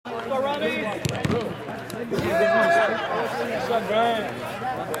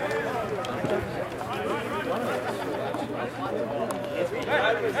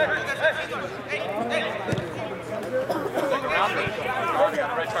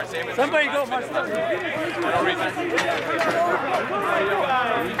Somebody go, Marcel.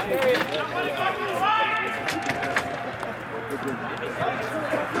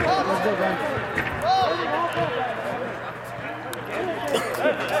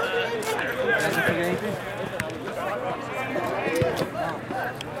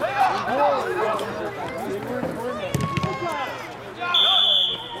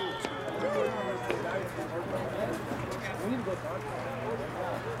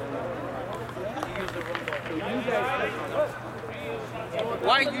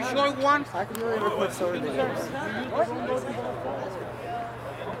 Why you showing one? I can really record so many games.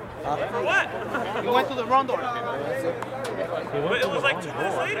 What? You went to the round door. It was like 2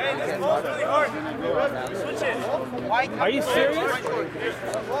 minutes later. It's really hard. Switch it. Are you serious?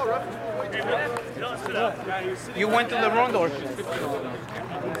 You went to the round door.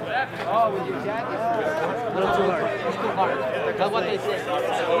 Oh, with your jacket? A little too hard. It's too hard. That's what they say.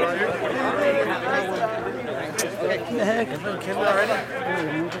 What the heck? Came already?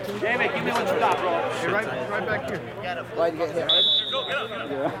 David, give me what you got, bro. You're right back here. Why'd you get hit, right? Go, get up.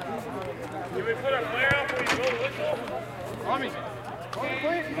 Yeah. Can we put our flare up when you go to whistle? Tommy.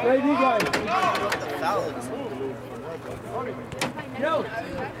 Where you guys? Yo.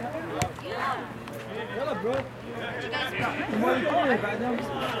 What up, bro? I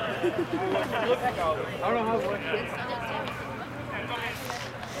don't know how it works.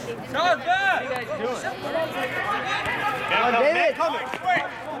 Tell us that! What are you guys doing? David! Wait!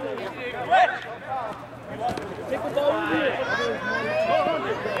 Wait! Take the ball in here.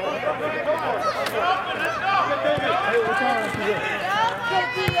 Hey, what's on?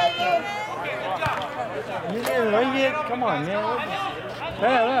 You didn't ring it? Come on, man.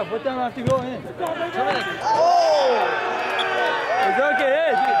 Hey, put them have to go in. Oh! It's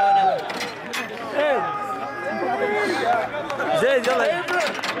okay, hey. Zaid, you're like...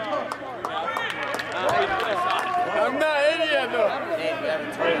 I'm not in yet, though.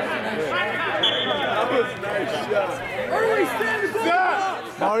 That was a nice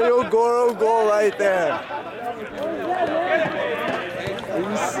shot. Mario Goro goal right there.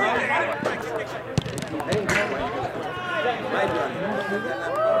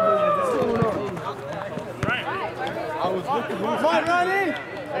 I was looking. Come on, Ronnie!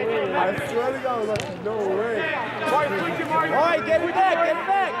 I swear to God, I was like, no way. All right, get it back, get it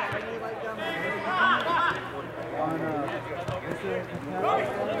back!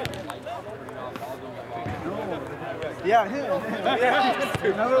 Yeah, him. Yeah.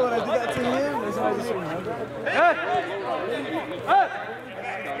 Remember when I did that to him? That's why I just remember.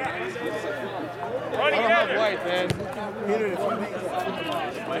 I don't have white, man. Peter, if you make that.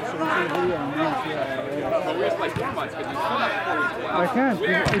 I can't. It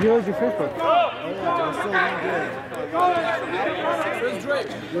was your fifth one. I'm still doing good.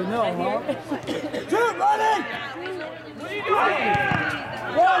 You know, huh? Shoot, running!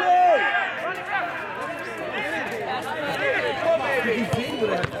 Running!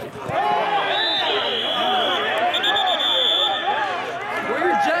 Wear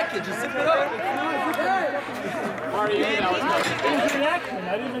your jacket, just zip it up. I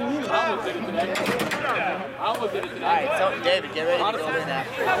didn't even need it. I almost did it today. Alright, so David, get ready to go in now.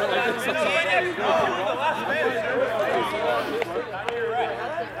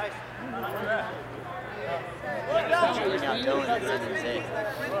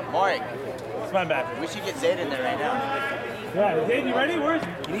 Mark. It's my bad. We should get Zaid in there right now. Yeah, Zaid, you ready? Where's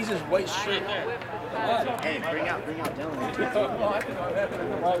he needs his white shirt. Hey, bring out Dylan.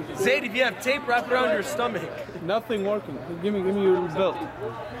 Zaid, if you have tape, wrap it around your stomach. Nothing working. Give me your belt.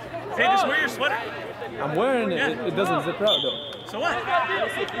 Zaid, just wear your sweater. I'm wearing it. It doesn't zip out though. So what?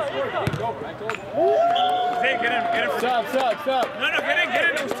 Zaid, get in. Stop. No, get in.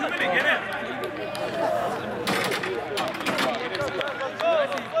 It was 2 minutes. Get in.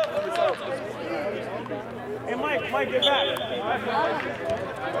 Hey, Mike, get back.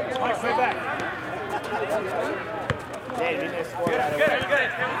 Mike, play back. Hey, get it.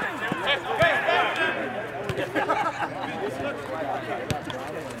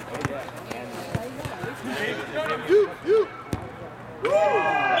 You.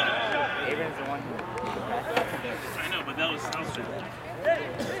 Avrin's the one. I know, but that was true.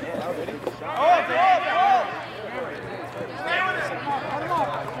 Drop it.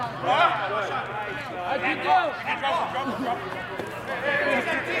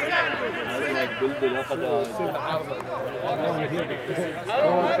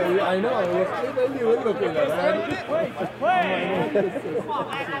 I know.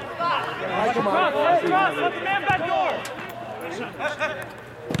 Cross, let the man back door.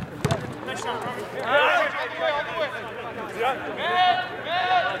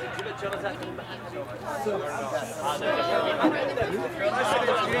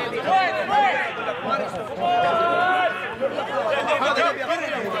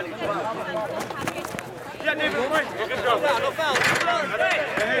 Yeah, David, wait. Good go. No foul.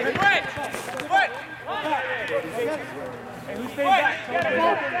 Hey, wait. Hey, who's staying back?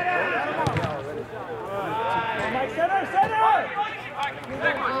 Mike, center!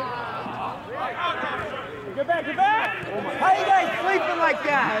 Get back! How you guys sleeping like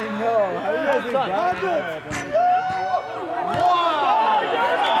that? I know. How you guys doing?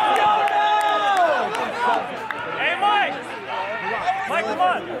 Hey, Mike, come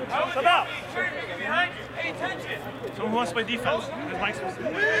on. Come out. Behind you. Pay attention. Someone who wants to play defense. Because Mike's supposed to.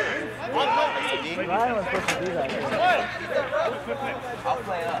 Ryan was supposed to do that. I'll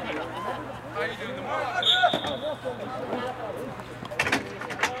play up. How are you doing tomorrow?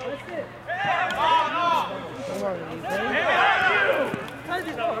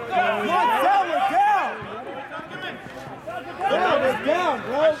 Down,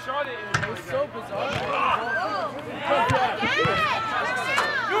 bro. I shot it and it was so bizarre.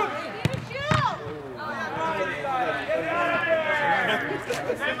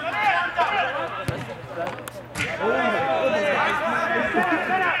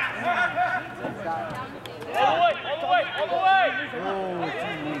 All the way!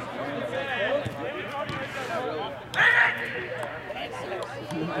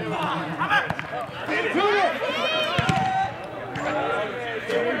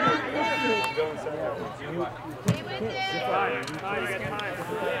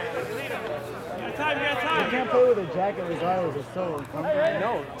 You can't play with a jacket regardless, it's so uncomfortable.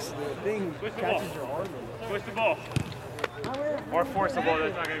 No, the thing catches your arm. Switch the ball. Or force the ball,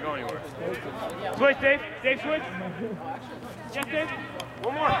 that's not going to go anywhere. Switch, Dave. Dave, switch. Yes, Dave.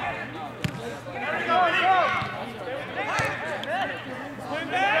 One more. Let's go. Swing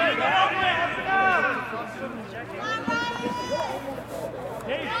back.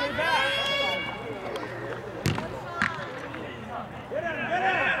 Dave, stay back. Get it.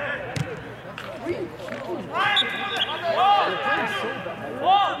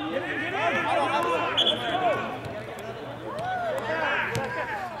 Ball. Get in.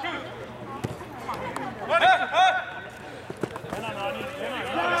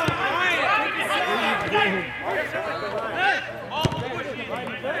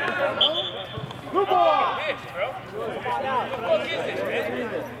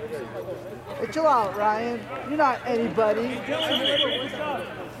 Hey, chill out, Ryan. You're not anybody.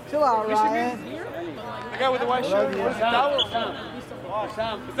 Chill out, Ryan. The guy with the white shirt. What is it, towel?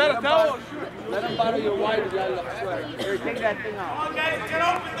 Sam. Is that a towel? Let him borrow your white sweater. Here, take that thing off. Come on, guys, get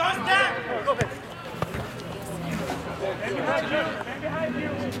open. Don't stand. Go ahead. Behind you.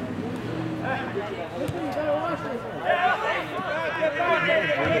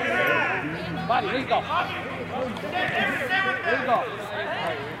 Buddy, here you go. Here you go.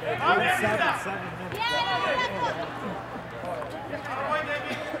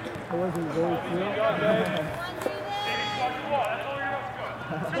 It wasn't very clear.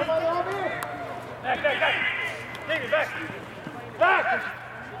 Somebody on me. Back. Take it back. Back.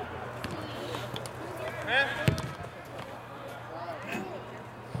 Man.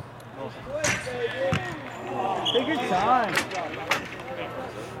 Take your time.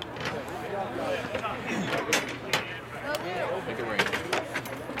 Make it rain.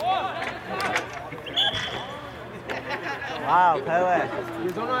 Wow, Pele. You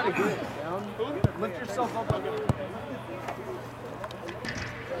don't know how to get it down. Lift yourself up like a...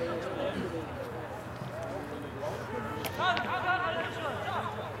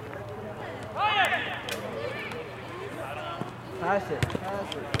 Pass it.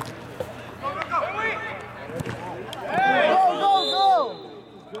 Go!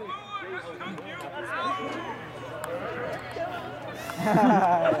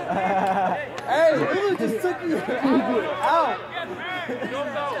 Hey, you just took you out.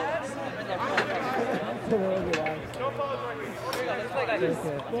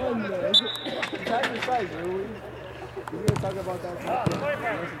 We're gonna talk about that.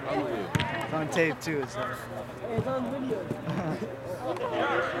 It's on tape too, so. Hey, it's on video.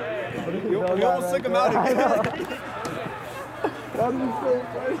 You almost took him out again. That was so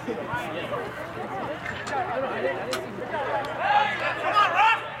funny.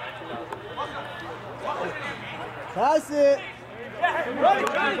 Pass it. That's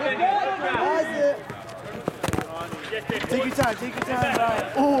it. Take your time,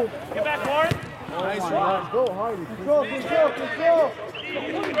 Ryan. Oh. Get back, Warren. Nice one. Go hard. Control.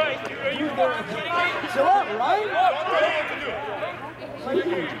 Chill out, Ryan.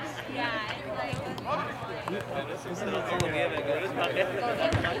 Yeah,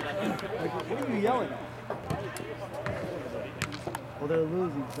 What are you yelling at? Well, they're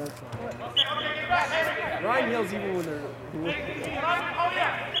losing, so that's why. Ryan yells even when they're winning.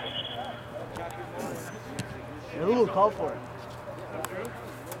 Who will call for it?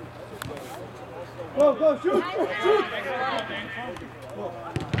 Go, shoot!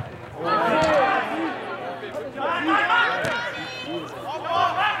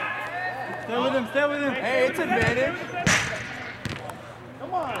 Stay with him. Hey, it's advantage.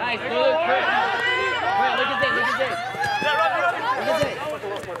 Come on. nice, dude. Look at Zay.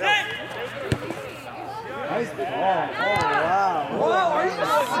 Nice ball. Oh, wow. Wow, are you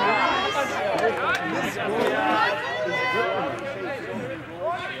serious? This goal is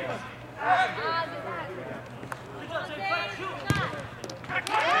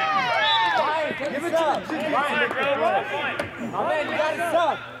Give it to him. Oh, man, you got it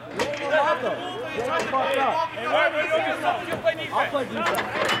suck. You ain't no mother. You ain't fucked up. I'll play defense.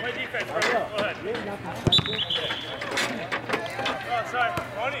 Play defense, bro. Go ahead. You ain't nothing Oh, sorry.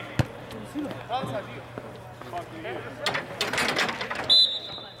 Ronnie.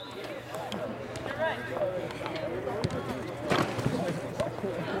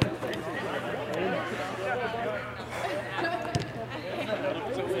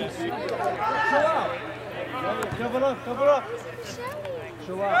 Cover up.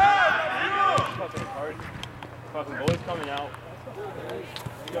 Show out. Fucking goalie's coming out.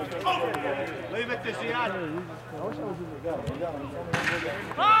 Leave it to Ziad. I wish I was in the guy.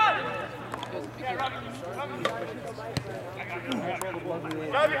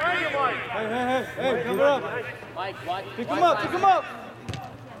 Right behind you, Mike. Hey, cover up. Mike, watch. Pick him up.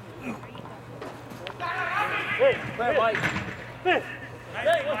 Hey, Mike.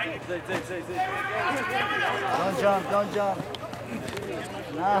 Don't jump.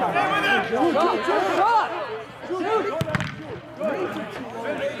 Nah. Shot!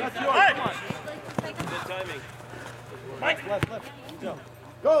 Mike.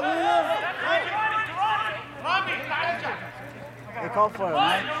 Go, William. They call for it,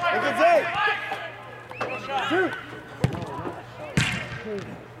 man. Look at Zay. Shoot.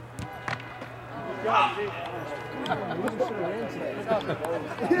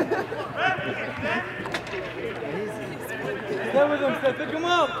 Stay with him, pick him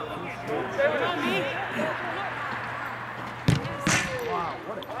up. Wow,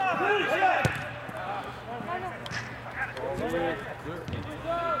 what a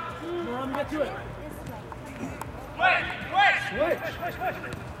Meram, get to it. Switch.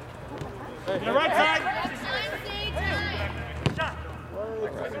 The right side.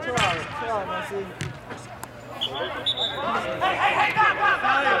 Chill out, Messi.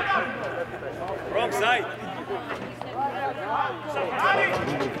 Wrong side.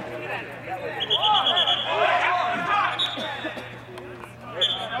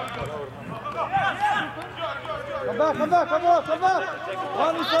 Come back.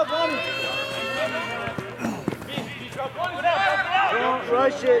 Ronnie's up.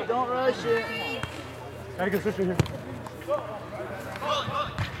 Don't rush it. Gotta get switching here.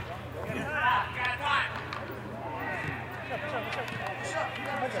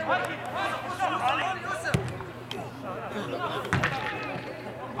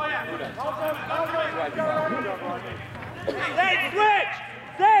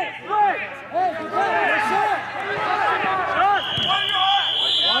 Stay switch! Hey, good shot!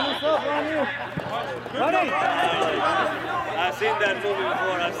 Ronnie! I've seen that movie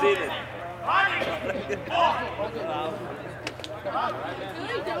before. I've seen it.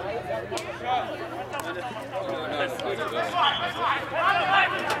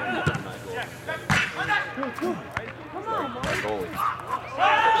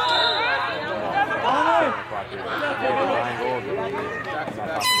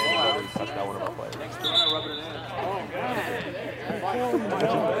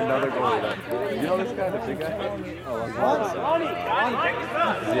 Another goalie. You know this guy, the big guy? Oh,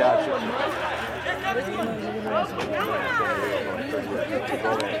 yeah,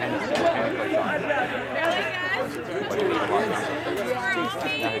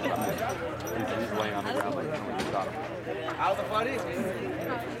 he's laying on the ground like you shot him. Out the funny?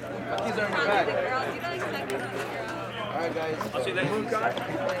 These are in the back. Alright, guys. I'll see you later.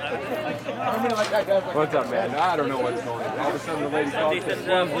 What's up, man? I don't know what's going on. All of a sudden, the lady calls us.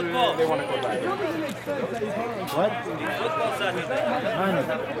 Football. They want to go back. What? Football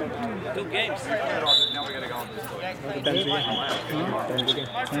Saturday. 2 games. Now we gotta go on this way.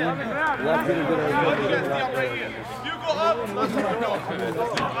 You go up.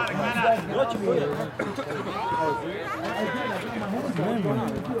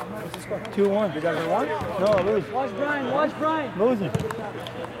 2-1. You guys are one? No, lose. Watch Brian. Watch Brian. Losing.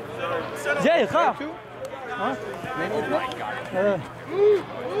 Zaid, come. Huh?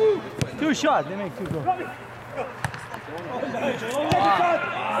 2 shots. They make 2 goals.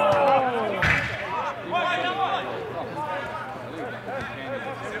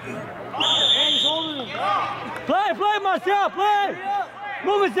 Play, Marcel, play!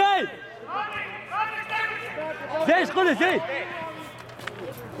 Move it, Zaid! Zaid, goed is Zaid!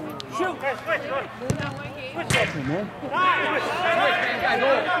 Shoot! Man.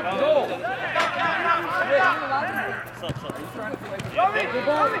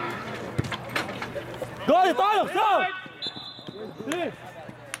 Go, Tyler, stop!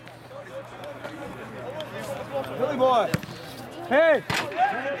 Billy boy. Hey!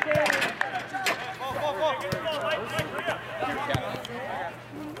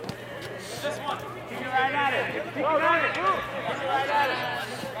 This one. Kick it right at it. Kick it right at it.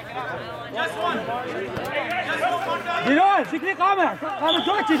 Just one. Diron, quickly come here. Come and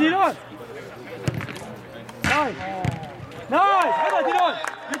touch it, Diron. Nice. Nice. Come on, Diron.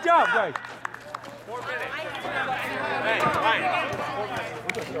 Good job, guys. 4 minutes. Hey, Ryan.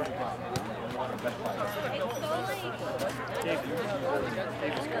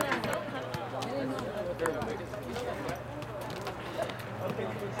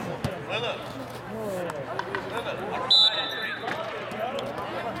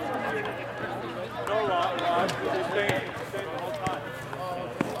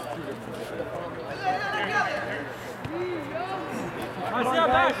 Marcel,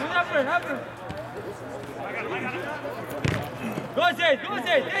 back. After. Go, Zaid.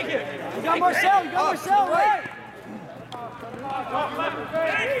 Take it. You got Marcel, right?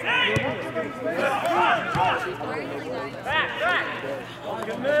 Back.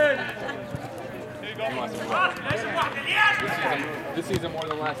 Good man. Here you go. This season more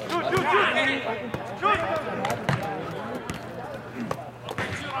than last season.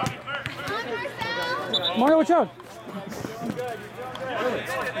 Mario, watch out.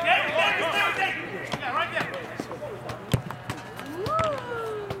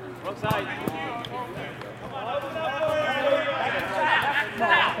 Wrong side.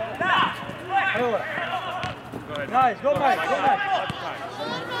 Nice, go Mike.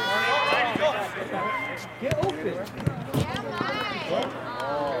 Get open.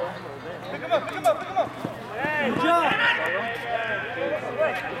 Pick him up. Hey, Good job.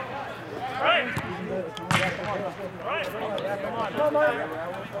 Right.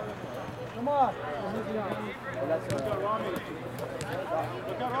 Come on.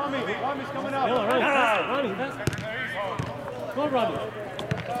 Look at Rami. Rami's coming out. Rami. Go, Rami.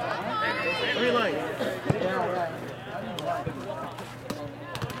 3 lines. Yeah, right.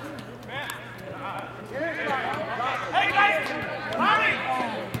 Hey, guys. Rami.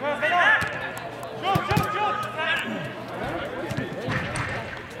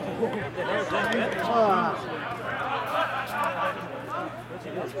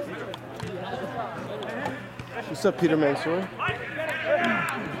 What's up, Peter Mansour?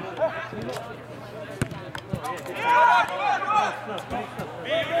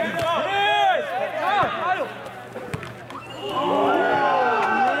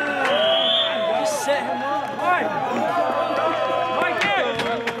 Just set him up. Right there.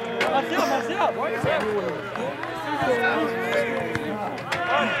 Marcel.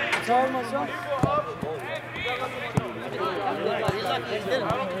 Sorry, Marcel.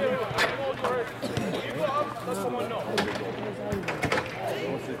 Let someone know.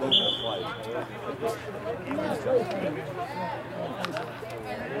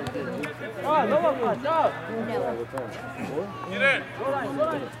 Get in.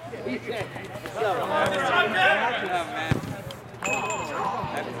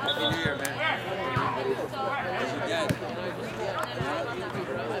 Happy New Year, man.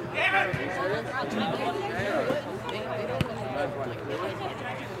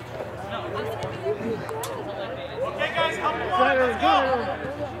 Okay, guys, help him up. Let's go.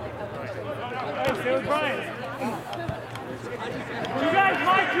 Hey, stay with Brian. You guys.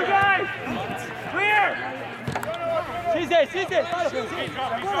 Clear. CJ.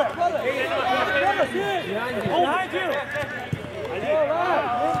 Behind you.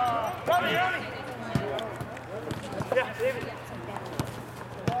 Yeah, David.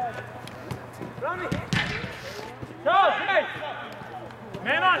 Go, hey!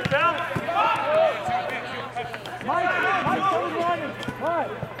 Man on, Sal. Mike, come running.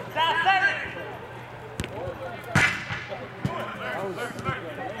 Mike. Sal, set it.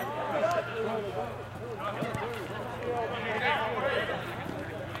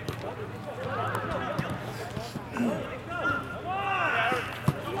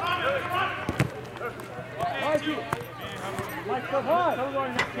 Mike, come on.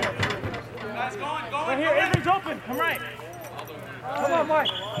 Right here, everything's open. Come right. Come on, Mike.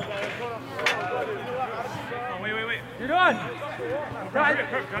 Oh, wait. You're done. Right.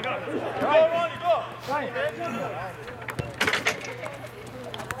 Go. Right.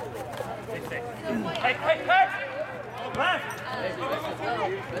 Hey. Left.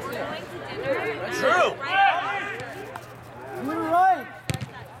 True. You're right.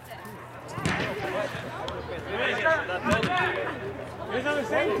 He's on the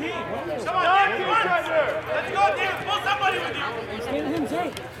same team. Come on, let's go, David. Pull somebody with you. Get him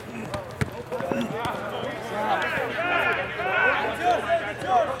safe.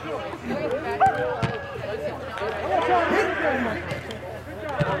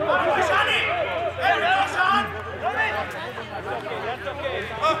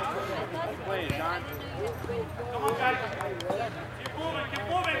 Come on, guys. Keep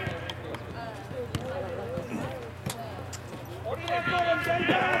moving.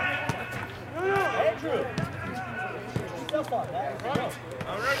 Andrew. Step on that.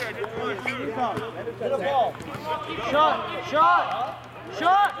 Get a ball. Shot.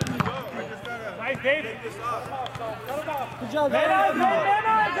 Nice, Dave. Good job, Dave. Man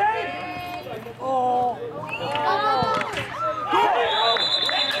on, Dave. Oh.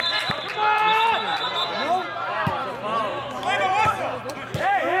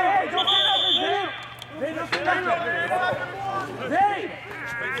 Hey, don't stand up, Dave. Dave, don't stand up. Dave.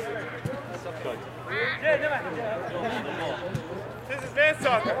 This is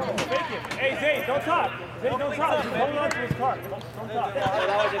Vinson. Hey, Zaid, don't talk. Zaid, don't talk. Just hold on to his cart. Don't talk.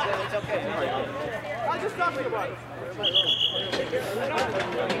 It's okay. I was just talking about it.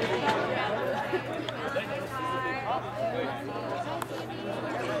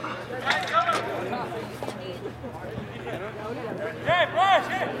 Hey, push!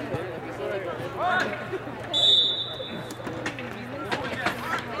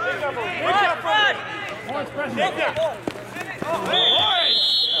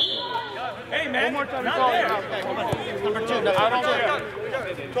 Hey, man. One more time. Not there. Number 2.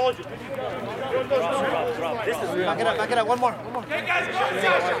 Told you. Back it up. One more. Okay, guys, go.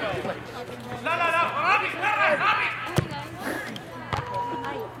 No. Hobby.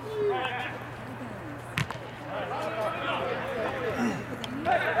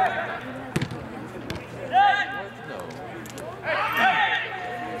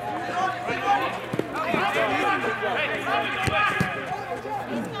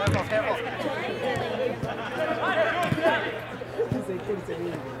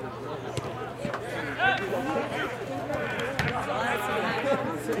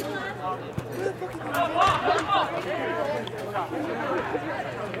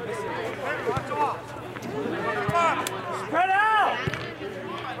 Spread out!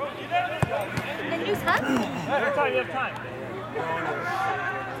 Then use huh? You have time.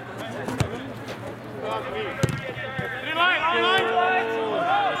 Three line.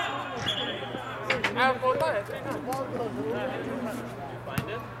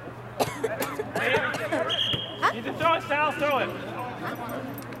 You can throw it, Sal, throw it.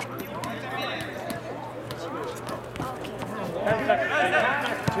 10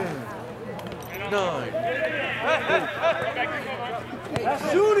 seconds. 9.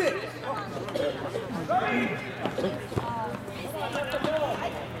 Shoot it.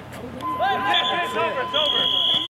 It's over.